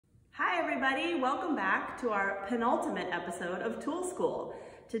everybody, welcome back to our penultimate episode of Tool School.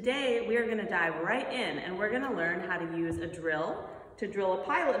 Today we are going to dive right in and we're going to learn how to use a drill to drill a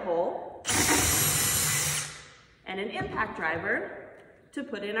pilot hole and an impact driver to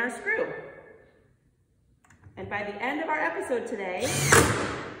put in our screw. And by the end of our episode today,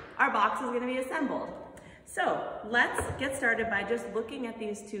 our box is going to be assembled. So let's get started by just looking at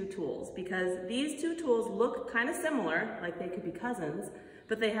these two tools, because these two tools look kind of similar, like they could be cousins,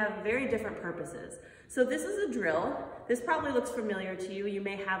 but they have very different purposes. So this is a drill. This probably looks familiar to you. You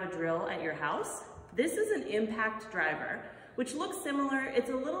may have a drill at your house. This is an impact driver, which looks similar. It's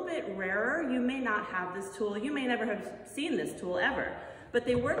a little bit rarer. You may not have this tool. You may never have seen this tool ever, but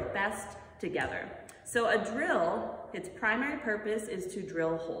they work best together. So a drill, its primary purpose is to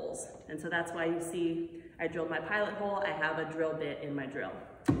drill holes. And so that's why you see I drilled my pilot hole. I have a drill bit in my drill.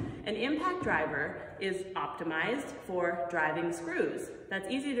 An impact driver is optimized for driving screws. That's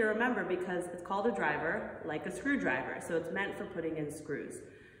easy to remember because it's called a driver, like a screwdriver, so it's meant for putting in screws.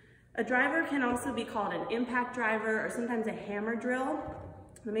 A driver can also be called an impact driver or sometimes a hammer drill.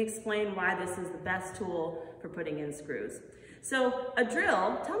 Let me explain why this is the best tool for putting in screws. So a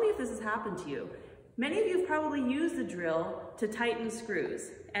drill, tell me if this has happened to you. Many of you have probably used the drill to tighten screws.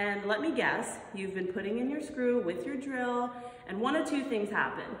 And let me guess, you've been putting in your screw with your drill and one of two things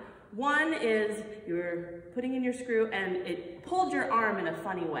happen. One is you're putting in your screw and it pulled your arm in a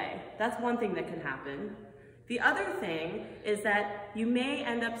funny way. That's one thing that can happen. The other thing is that you may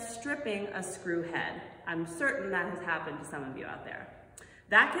end up stripping a screw head. I'm certain that has happened to some of you out there.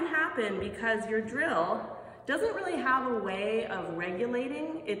 That can happen because your drill doesn't really have a way of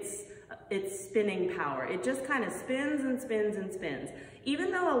regulating its spinning power. It just kind of spins and spins and spins.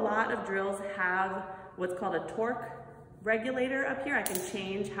 Even though a lot of drills have what's called a torque regulator up here, I can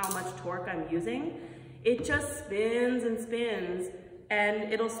change how much torque I'm using. It just spins and spins,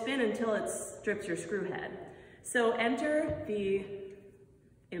 and it'll spin until it strips your screw head. So enter the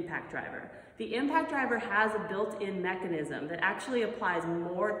impact driver. The impact driver has a built-in mechanism that actually applies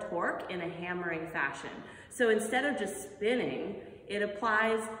more torque in a hammering fashion. So instead of just spinning, it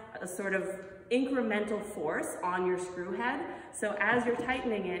applies a sort of incremental force on your screw head. So as you're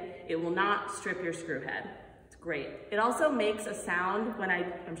tightening it, it will not strip your screw head. It's great. It also makes a sound when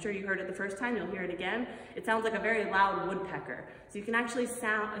I'm sure you heard it the first time, you'll hear it again. It sounds like a very loud woodpecker. So you can actually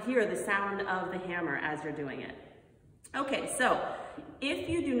hear the sound of the hammer as you're doing it. Okay, so if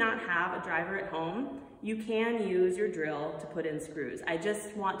you do not have a driver at home, you can use your drill to put in screws. I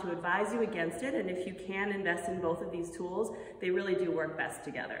just want to advise you against it, and if you can invest in both of these tools, they really do work best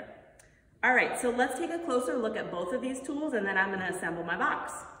together. All right, so let's take a closer look at both of these tools, and then I'm gonna assemble my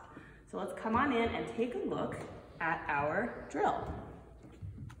box. So let's come on in and take a look at our drill.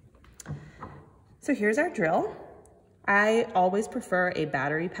 So here's our drill. I always prefer a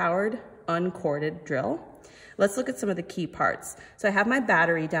battery-powered, uncorded drill. Let's look at some of the key parts. So I have my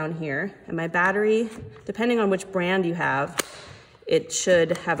battery down here, and my battery, depending on which brand you have, it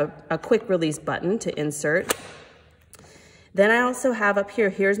should have a quick release button to insert. Then I also have up here,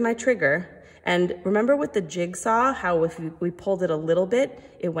 here's my trigger. And remember with the jigsaw, how if we pulled it a little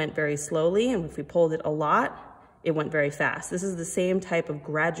bit, it went very slowly, and if we pulled it a lot, it went very fast. This is the same type of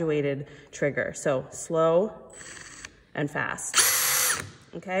graduated trigger. So slow and fast,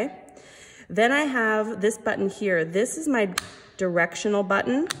 okay? Then I have this button here. This is my directional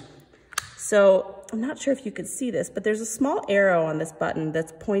button. So I'm not sure if you could see this, but there's a small arrow on this button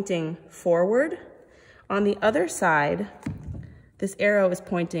that's pointing forward. On the other side, this arrow is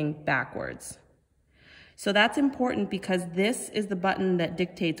pointing backwards. So that's important because this is the button that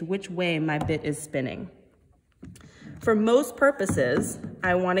dictates which way my bit is spinning. For most purposes,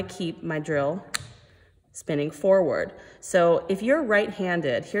 I want to keep my drill spinning forward. So if you're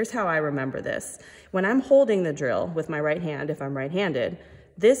right-handed, here's how I remember this. When I'm holding the drill with my right hand, if I'm right-handed,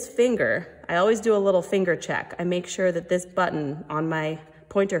 this finger, I always do a little finger check. I make sure that this button on my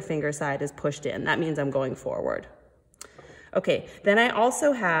pointer finger side is pushed in. That means I'm going forward. Okay, then I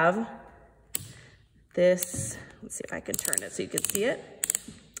also have this, let's see if I can turn it so you can see it.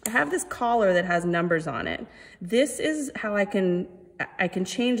 I have this collar that has numbers on it. This is how I can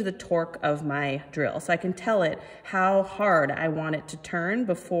change the torque of my drill. So I can tell it how hard I want it to turn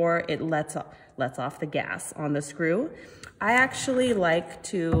before it lets off the gas on the screw. I actually like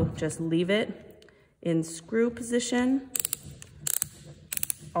to just leave it in screw position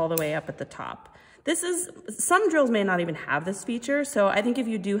all the way up at the top. Some drills may not even have this feature, so I think if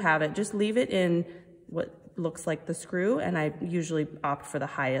you do have it, just leave it in what looks like the screw, and I usually opt for the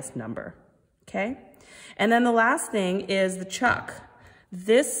highest number, okay? And then the last thing is the chuck.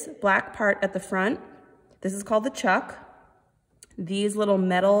 This black part at the front, this is called the chuck. These little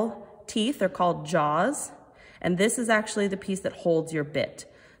metal teeth are called jaws, and this is actually the piece that holds your bit.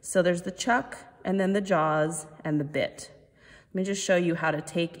 So there's the chuck, and then the jaws, and the bit. Let me just show you how to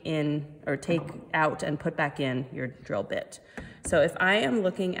take in, or take out and put back in your drill bit. So if I am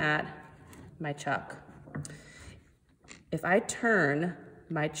looking at my chuck, if I turn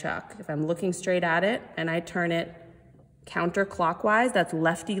my chuck, if I'm looking straight at it and I turn it counterclockwise, that's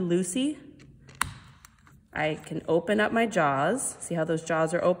lefty-loosey, I can open up my jaws. See how those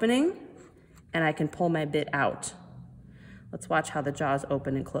jaws are opening? And I can pull my bit out. Let's watch how the jaws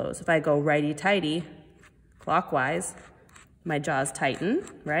open and close. If I go righty-tighty, clockwise, my jaws tighten,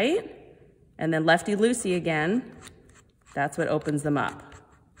 right? And then lefty-loosey again, that's what opens them up.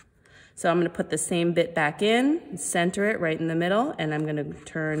 So I'm gonna put the same bit back in, center it right in the middle, and I'm gonna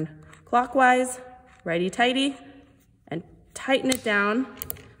turn clockwise, righty-tighty, and tighten it down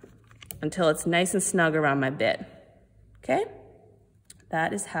until it's nice and snug around my bit, okay?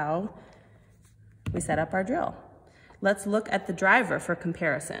 That is how we set up our drill. Let's look at the driver for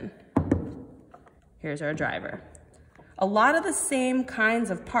comparison. Here's our driver. A lot of the same kinds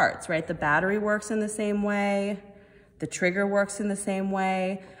of parts, right? The battery works in the same way, the trigger works in the same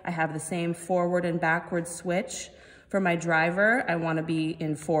way. I have the same forward and backward switch. For my driver, I wanna be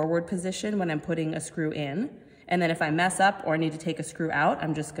in forward position when I'm putting a screw in. And then if I mess up or need to take a screw out,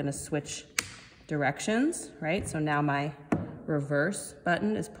 I'm just gonna switch directions, right? So now my reverse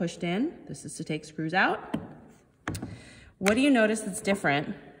button is pushed in. This is to take screws out. What do you notice that's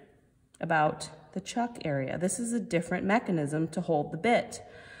different about the chuck area? This is a different mechanism to hold the bit.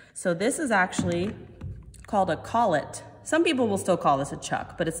 So this is actually called a collet. Some people will still call this a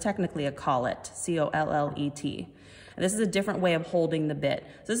chuck, but it's technically a collet, C-O-L-L-E-T. And this is a different way of holding the bit.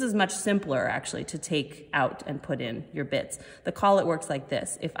 So this is much simpler actually to take out and put in your bits. The collet works like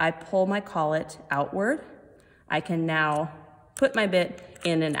this. If I pull my collet outward, I can now put my bit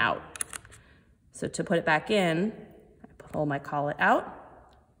in and out. So to put it back in, I pull my collet out,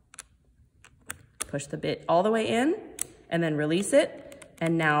 push the bit all the way in, and then release it,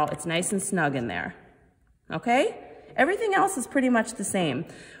 and now it's nice and snug in there, okay? Everything else is pretty much the same.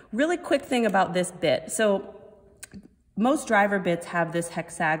 Really quick thing about this bit. So most driver bits have this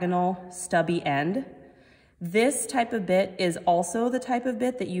hexagonal stubby end. This type of bit is also the type of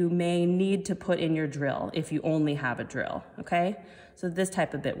bit that you may need to put in your drill if you only have a drill, okay? So this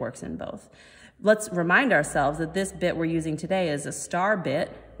type of bit works in both. Let's remind ourselves that this bit we're using today is a star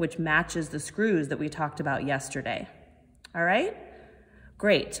bit, which matches the screws that we talked about yesterday. All right?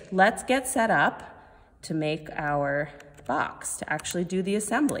 Great. Let's get set up to make our box, to actually do the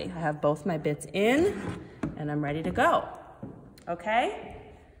assembly. I have both my bits in, and I'm ready to go. Okay?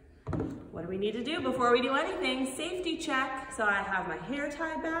 What do we need to do before we do anything? Safety check. So I have my hair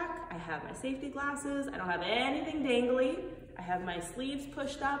tied back, I have my safety glasses, I don't have anything dangly, I have my sleeves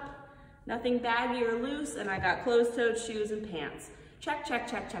pushed up, nothing baggy or loose, and I got closed-toed shoes and pants. Check, check,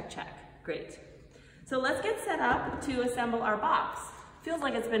 check, check, check. Great. So let's get set up to assemble our box. Feels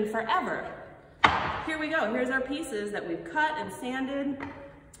like it's been forever. Here we go. Here's our pieces that we've cut and sanded.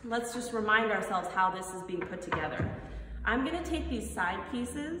 Let's just remind ourselves how this is being put together. I'm gonna take these side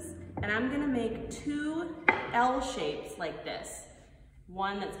pieces and I'm gonna make two L shapes like this.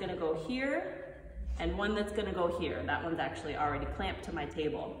 One that's gonna go here and one that's gonna go here. That one's actually already clamped to my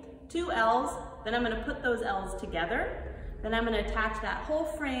table. Two L's, then I'm gonna put those L's together. Then I'm gonna attach that whole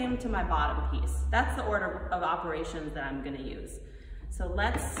frame to my bottom piece. That's the order of operations that I'm gonna use. So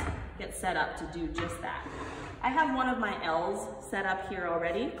let's get set up to do just that. I have one of my L's set up here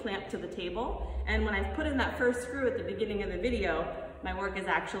already, clamped to the table. And when I put in that first screw at the beginning of the video, my work is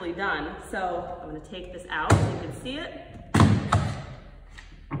actually done. So I'm gonna take this out so you can see it.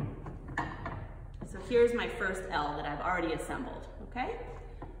 So here's my first L that I've already assembled, okay?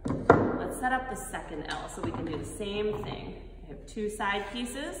 Let's set up the second L so we can do the same thing. I have two side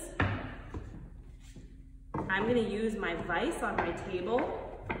pieces. I'm gonna use my vise on my table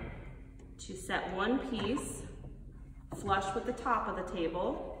to set one piece flush with the top of the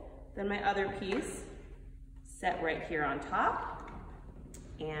table, then my other piece set right here on top.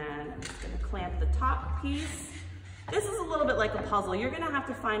 And I'm just gonna clamp the top piece. This is a little bit like a puzzle. You're gonna have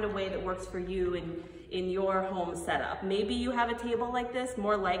to find a way that works for you in your home setup. Maybe you have a table like this,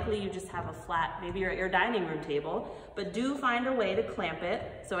 more likely you just have a flat, maybe your dining room table, but do find a way to clamp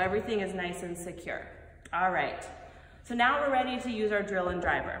it so everything is nice and secure. All right, so now we're ready to use our drill and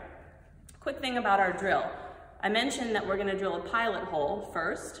driver. Quick thing about our drill. I mentioned that we're gonna drill a pilot hole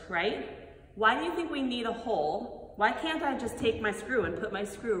first, right? Why do you think we need a hole? Why can't I just take my screw and put my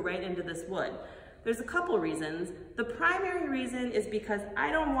screw right into this wood? There's a couple reasons. The primary reason is because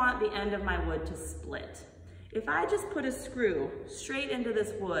I don't want the end of my wood to split. If I just put a screw straight into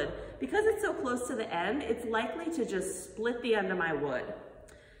this wood, because it's so close to the end, it's likely to just split the end of my wood.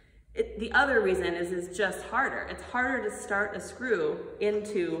 The other reason is it's just harder. It's harder to start a screw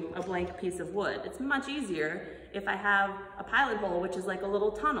into a blank piece of wood. It's much easier if I have a pilot hole, which is like a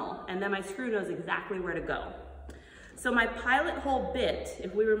little tunnel, and then my screw knows exactly where to go. So my pilot hole bit,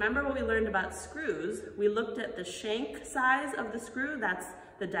 if we remember what we learned about screws, we looked at the shank size of the screw. That's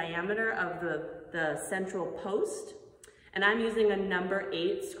the diameter of the central post. And I'm using a number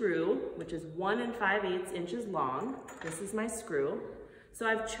 8 screw, which is 1 5/8 inches long. This is my screw. So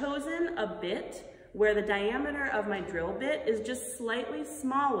I've chosen a bit where the diameter of my drill bit is just slightly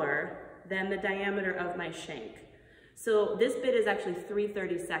smaller than the diameter of my shank. So this bit is actually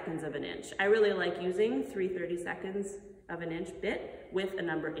 3/32 of an inch. I really like using 3/32 of an inch bit with a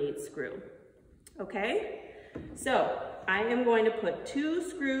number 8 screw. Okay, so I am going to put 2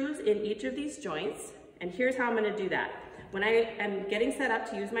 screws in each of these joints, and here's how I'm going to do that. When I am getting set up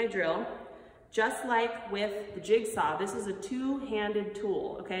to use my drill, just like with the jigsaw, this is a 2-handed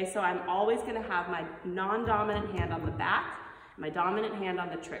tool, okay? So I'm always gonna have my non-dominant hand on the back, my dominant hand on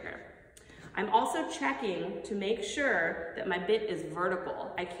the trigger. I'm also checking to make sure that my bit is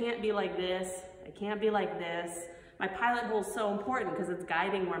vertical. I can't be like this, I can't be like this. My pilot hole is so important because it's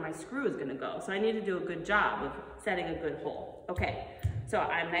guiding where my screw is gonna go. So I need to do a good job of setting a good hole. Okay, so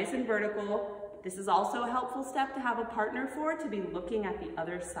I'm nice and vertical. This is also a helpful step to have a partner for, to be looking at the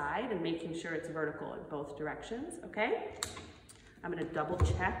other side and making sure it's vertical in both directions, okay? I'm gonna double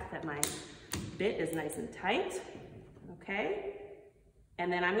check that my bit is nice and tight, okay?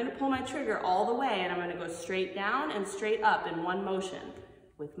 And then I'm gonna pull my trigger all the way, and I'm gonna go straight down and straight up in one motion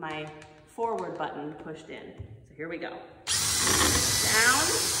with my forward button pushed in. So here we go. Down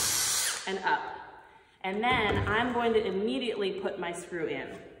and up. And then I'm going to immediately put my screw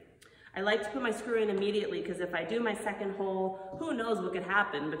in. I like to put my screw in immediately because if I do my second hole, who knows what could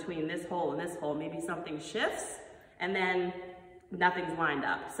happen between this hole and this hole. Maybe something shifts and then nothing's lined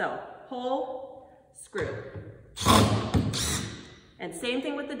up. So hole, screw. And same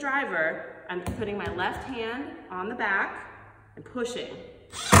thing with the driver. I'm putting my left hand on the back and pushing.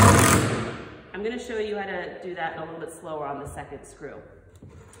 I'm gonna show you how to do that a little bit slower on the second screw.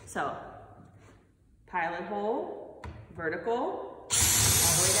 So pilot hole, vertical,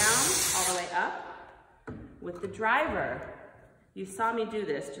 all the way down, all the way up. With the driver, you saw me do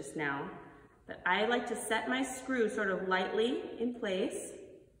this just now, but I like to set my screw sort of lightly in place.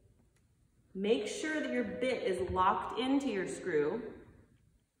 Make sure that your bit is locked into your screw.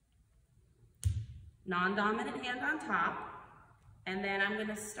 Non-dominant hand on top. And then I'm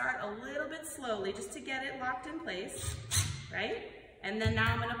gonna start a little bit slowly just to get it locked in place, right? And then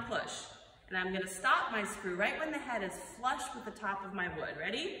now I'm gonna push. And I'm gonna stop my screw right when the head is flush with the top of my wood.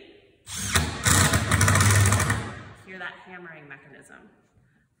 Ready? Hear that hammering mechanism.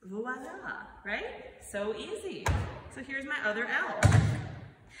 Voila, right? So easy. So here's my other L.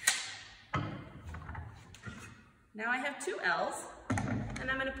 Now I have 2 L's, and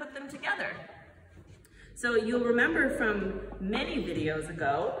I'm gonna put them together. So you'll remember from many videos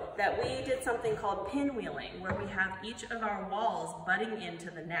ago that we did something called pinwheeling, where we have each of our walls butting into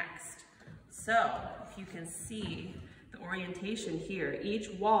the next. So if you can see the orientation here, each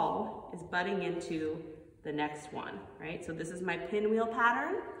wall is butting into the next one, right? So this is my pinwheel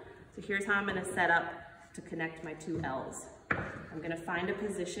pattern. So here's how I'm gonna set up to connect my 2 L's. I'm gonna find a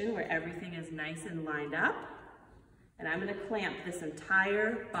position where everything is nice and lined up, and I'm gonna clamp this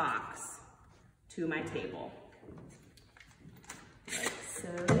entire box to my table, like so.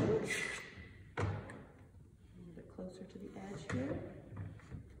 A little bit closer to the edge here.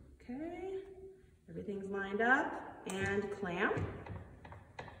 Okay, everything's lined up, and clamp.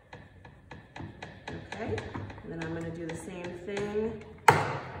 Okay, and then I'm gonna do the same thing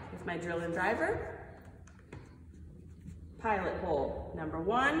with my drill and driver. Pilot hole number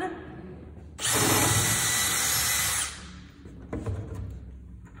 1.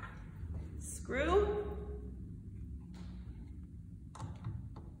 Screw.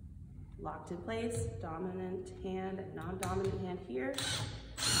 Locked in place, dominant hand, non-dominant hand here.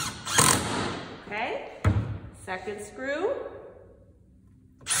 Okay, second screw.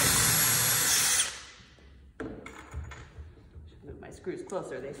 Should move my screws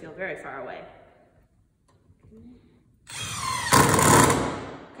closer, they feel very far away.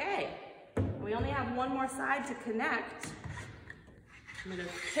 Okay, we only have one more side to connect. I'm gonna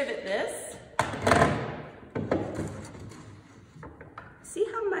pivot this. See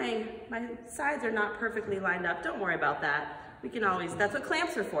how my sides are not perfectly lined up? Don't worry about that. We can always, that's what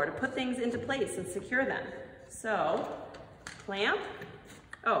clamps are for, to put things into place and secure them. So, clamp.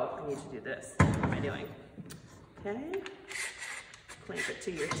 Oh, I need to do this. What am I doing? Okay, clamp it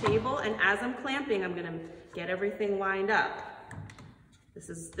to your table, and as I'm clamping, I'm gonna get everything lined up. This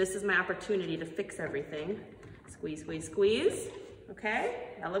is my opportunity to fix everything. Squeeze, squeeze, squeeze.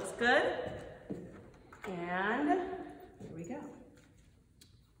 Okay, that looks good. And here we go.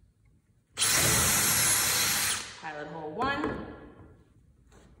 Pilot hole 1.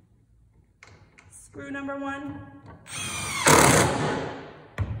 Screw number 1.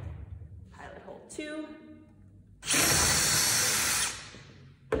 Pilot hole 2.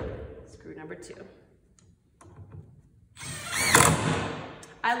 Screw number 2.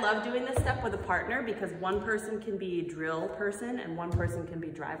 I love doing this step with a partner because one person can be drill person and one person can be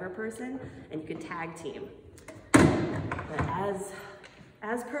driver person, and you can tag team. But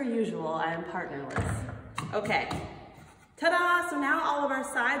as per usual, I am partnerless. Okay, ta-da! So now all of our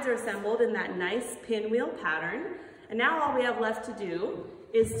sides are assembled in that nice pinwheel pattern, and now all we have left to do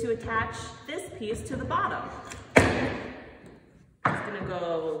is to attach this piece to the bottom. It's gonna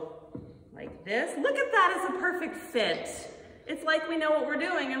go like this. Look at that, it's a perfect fit. It's like we know what we're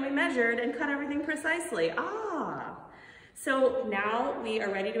doing and we measured and cut everything precisely. Ah! So now we are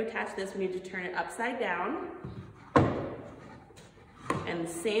ready to attach this. We need to turn it upside down. And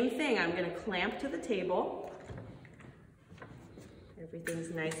the same thing, I'm gonna clamp to the table. Everything's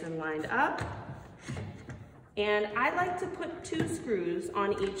nice and lined up. And I like to put 2 screws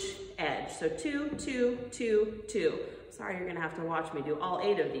on each edge. So 2, 2, 2, 2. Sorry, you're gonna have to watch me do all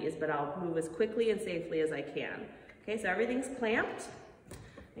 8 of these, but I'll move as quickly and safely as I can. Okay, so everything's clamped.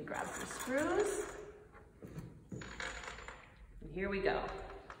 Let me grab some screws. And here we go.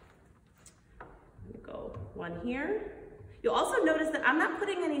 Go 1 here. You'll also notice that I'm not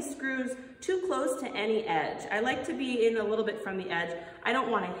putting any screws too close to any edge. I like to be in a little bit from the edge. I don't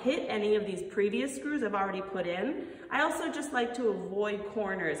want to hit any of these previous screws I've already put in. I also just like to avoid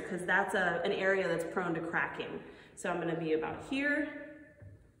corners because that's an area that's prone to cracking. So I'm going to be about here.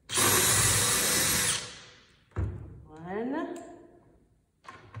 1.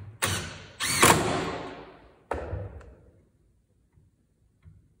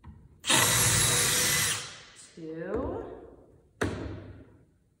 2.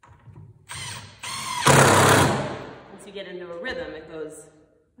 Once you get into a rhythm, it goes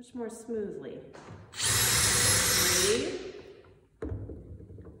much more smoothly. 3.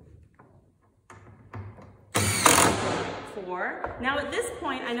 4. Now at this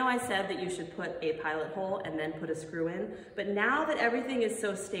point, I know I said that you should put a pilot hole and then put a screw in, but now that everything is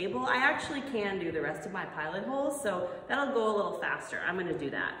so stable, I actually can do the rest of my pilot holes, so that'll go a little faster. I'm gonna do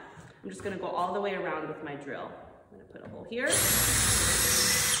that. I'm just gonna go all the way around with my drill. I'm gonna put a hole here,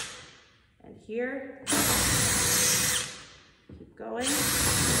 and here. Keep going.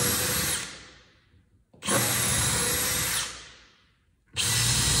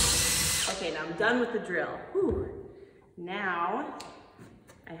 Okay, now I'm done with the drill. Whew. Now,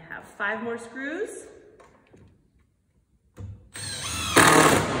 I have 5 more screws.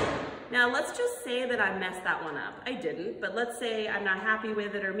 Now, let's just say that I messed that one up. I didn't, but let's say I'm not happy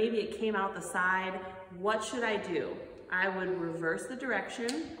with it, or maybe it came out the side. What should I do? I would reverse the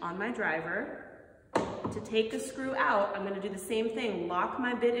direction on my driver. To take the screw out, I'm gonna do the same thing. Lock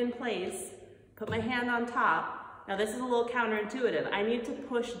my bit in place, put my hand on top. Now this is a little counterintuitive. I need to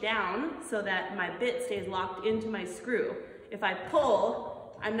push down so that my bit stays locked into my screw. If I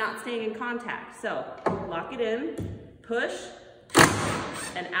pull, I'm not staying in contact. So lock it in, push,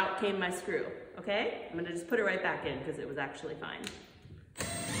 and out came my screw, okay? I'm gonna just put it right back in because it was actually fine.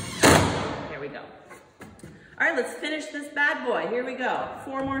 There we go. All right, let's finish this bad boy. Here we go.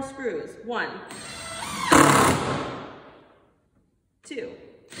 4 more screws. 1, 2,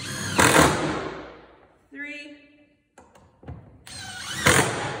 3,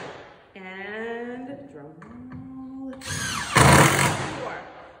 and drum roll, 4.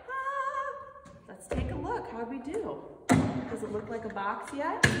 Let's take a look. How'd we do? Does it look like a box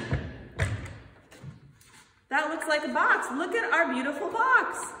yet? That looks like a box. Look at our beautiful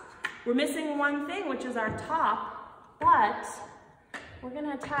box. We're missing one thing, which is our top, but we're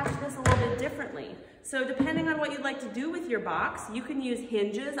gonna attach this a little bit differently. So depending on what you'd like to do with your box, you can use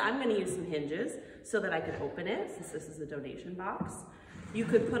hinges. I'm gonna use some hinges so that I can open it, since this is a donation box. You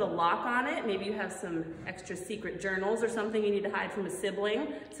could put a lock on it. Maybe you have some extra secret journals or something you need to hide from a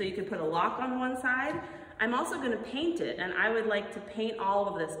sibling, so you could put a lock on one side. I'm also gonna paint it, and I would like to paint all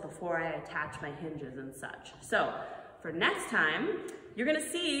of this before I attach my hinges and such. So for next time, you're gonna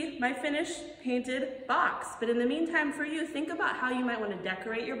see my finished painted box. But in the meantime for you, think about how you might wanna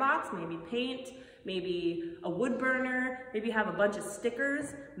decorate your box, maybe paint, maybe a wood burner, maybe have a bunch of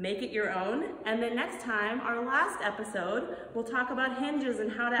stickers, make it your own. And then next time, our last episode, we'll talk about hinges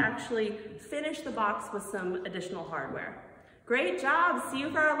and how to actually finish the box with some additional hardware. Great job, see you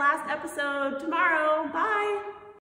for our last episode tomorrow.